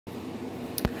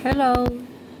Hello,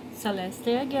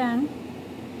 Celeste again.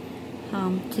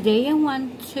 Today I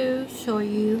want to show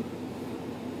you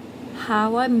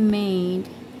how I made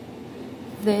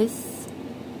this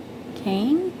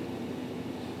cane.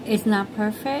 It's not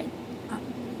perfect.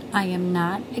 I am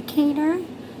not a caner.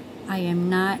 I am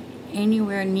not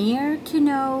anywhere near to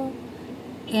know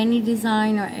any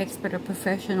design or expert or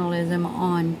professionalism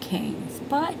on canes,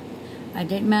 but I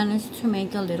did manage to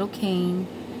make a little cane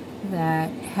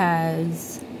that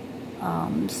has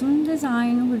some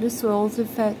design with the swirls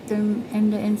effect in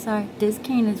the inside. This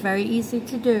cane is very easy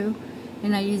to do,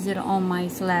 and I use it on my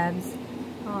slabs.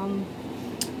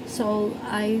 So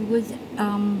I was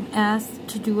asked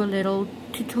to do a little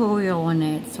tutorial on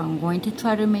it, so I'm going to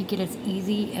try to make it as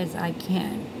easy as I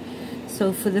can.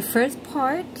 So for the first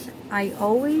part, I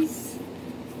always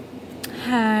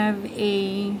have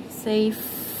a safe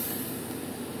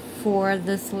for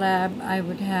the slab. I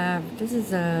would have, this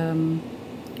is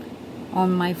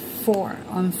on my 4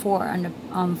 on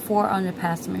the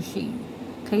pasta machine.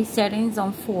 Okay, settings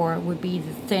on 4 would be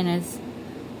the thinnest,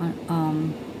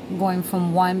 going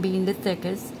from 1 being the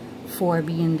thickest, 4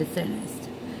 being the thinnest.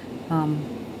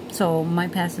 So my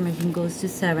pasta machine goes to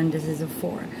 7. This is a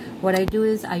 4. What I do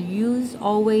is I use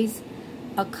always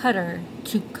a cutter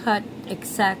to cut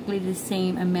exactly the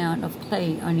same amount of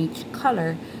clay on each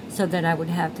color, so that I would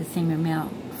have the same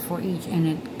amount for each, and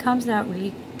it comes out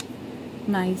really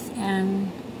nice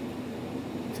and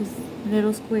just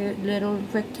little square, little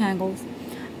rectangles.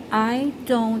 I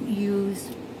don't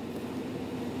use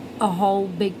a whole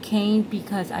big cane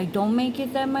because I don't make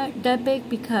it that big,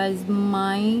 because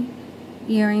my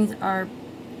earrings are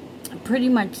pretty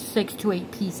much 6 to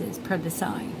 8 pieces per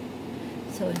design.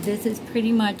 So this is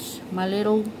pretty much my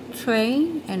little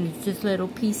tray, and it's just little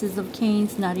pieces of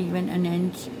canes, not even an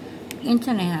inch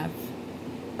and a half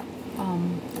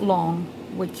long,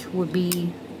 which would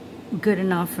be good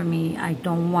enough for me. I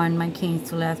don't want my canes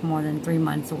to last more than 3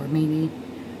 months, or maybe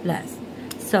less.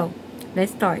 So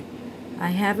let's start. I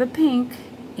have a pink,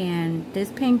 and this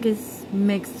pink is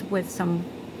mixed with some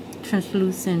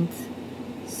translucent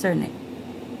ceramic,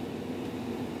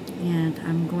 and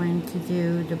I'm going to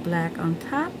do the black on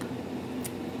top.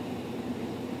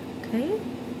 Okay,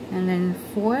 and then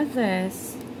for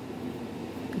this,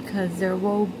 because they're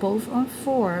rolled both on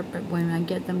 4, but when I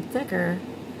get them thicker,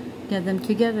 get them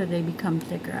together, they become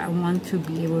thicker. I want to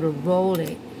be able to roll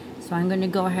it, so I'm going to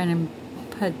go ahead and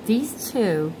put these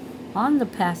 2 on the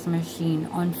pasta machine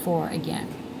on 4 again.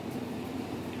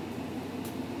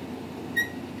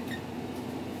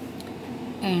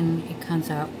 And it comes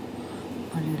out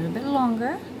a little bit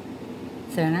longer,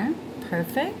 thinner,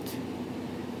 perfect.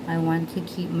 I want to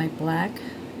keep my black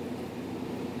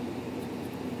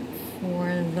for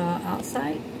the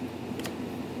outside,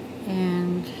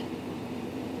 and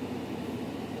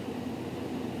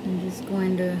I'm just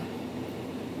going to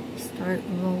start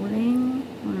rolling.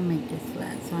 I want to make this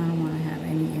flat, so I don't want to have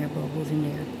any air bubbles in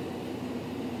there.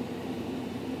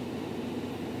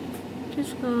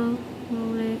 Just go,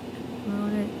 roll it,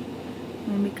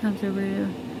 and it becomes a real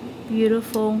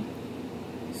beautiful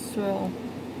swirl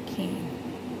cane.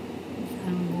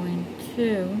 I'm going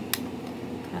to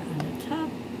cut on the top,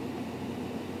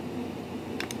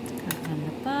 cut on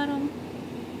the bottom.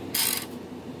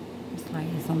 This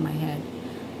light is on my head.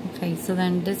 Okay, so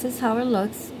then this is how it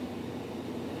looks,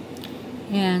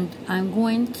 and I'm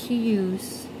going to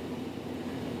use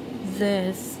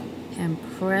this and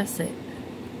press it.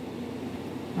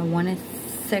 I want it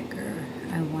thicker,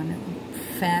 I want it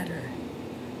fatter,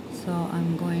 so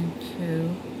I'm going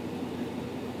to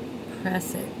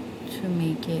press it to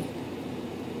make it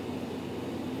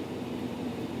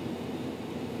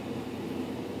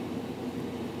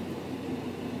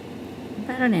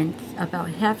about an inch, about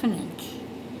half an inch.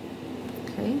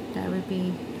 Okay, that would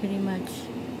be pretty much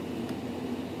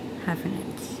half an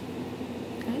inch.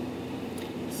 Okay,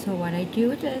 so what I do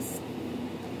with this,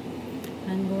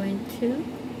 I'm going to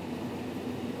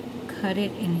cut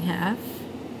it in half,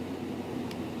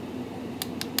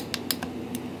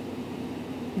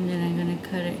 and then I'm going to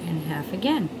cut it in half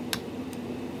again.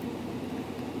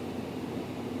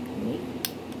 Okay,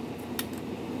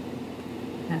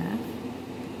 half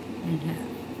and half.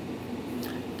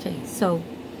 Okay, so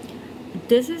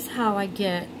this is how I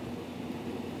get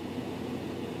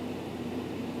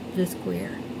the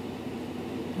square.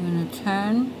 I'm going to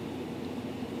turn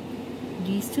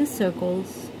these 2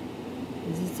 circles.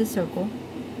 This is the circle,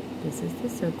 this is the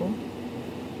circle,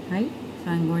 right? So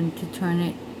I'm going to turn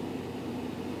it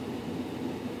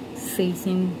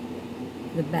facing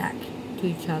the back to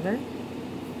each other,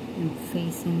 and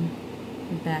facing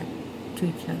the back to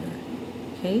each other.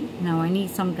 Okay, now I need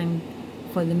something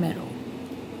for the middle.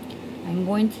 I'm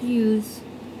going to use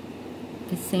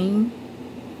the same,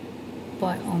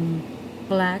 but on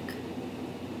black,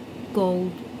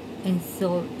 gold, and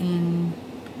silver, in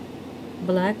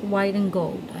black, white, and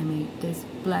gold. I made this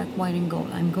black, white, and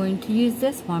gold. I'm going to use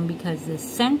this one because the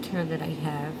center that I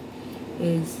have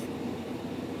is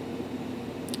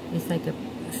like a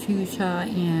fuchsia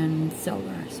and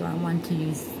silver, so I want to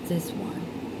use this one.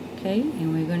 Okay,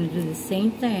 and we're going to do the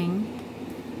same thing.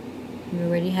 We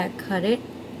already had cut it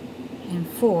in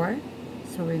 4,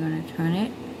 so we're going to turn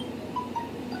it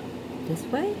this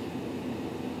way.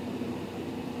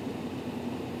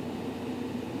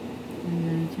 I'm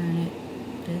going to turn it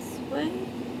this way.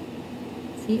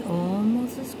 See,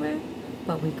 almost a square,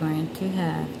 but we're going to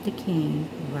have the king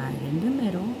right in the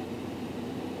middle.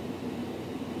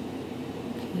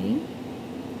 Okay,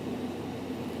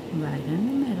 right in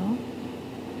the middle,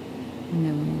 and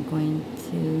then we're going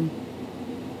to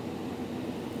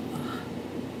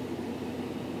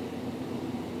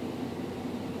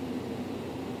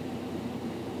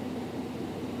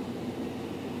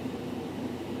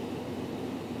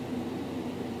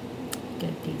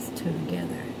get these two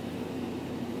together,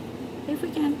 if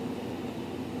we can.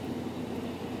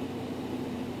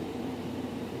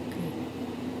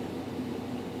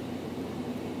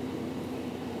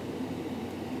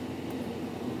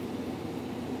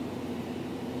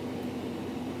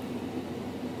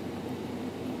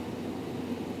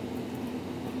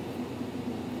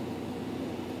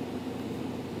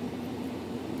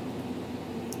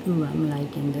 Ooh, I'm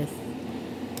liking this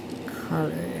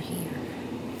color here,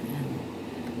 and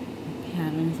the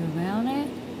patterns around it.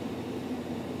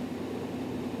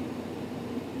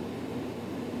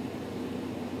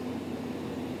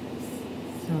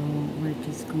 So we're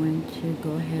just going to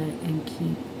go ahead and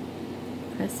keep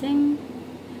pressing.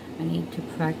 I need to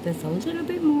practice a little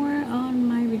bit more on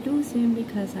my reducing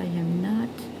because I am not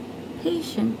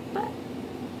patient, but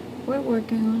we're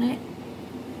working on it.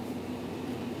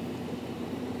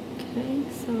 Okay,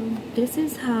 so this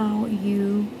is how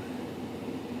you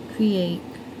create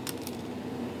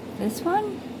this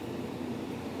one,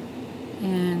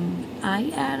 and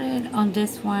I added on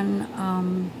this one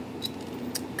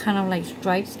kind of like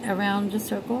stripes around the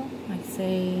circle. Like,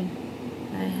 say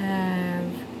I have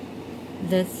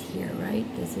this here, right?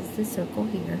 This is the circle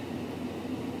here.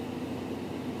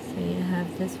 Say I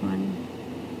have this one,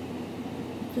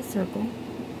 the circle,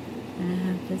 and I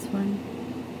have this one,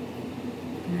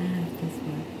 and I have this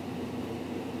one.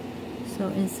 So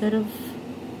instead of,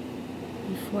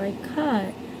 before I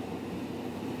cut,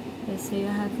 let's say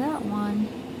I have that one,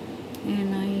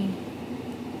 and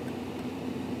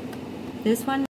this one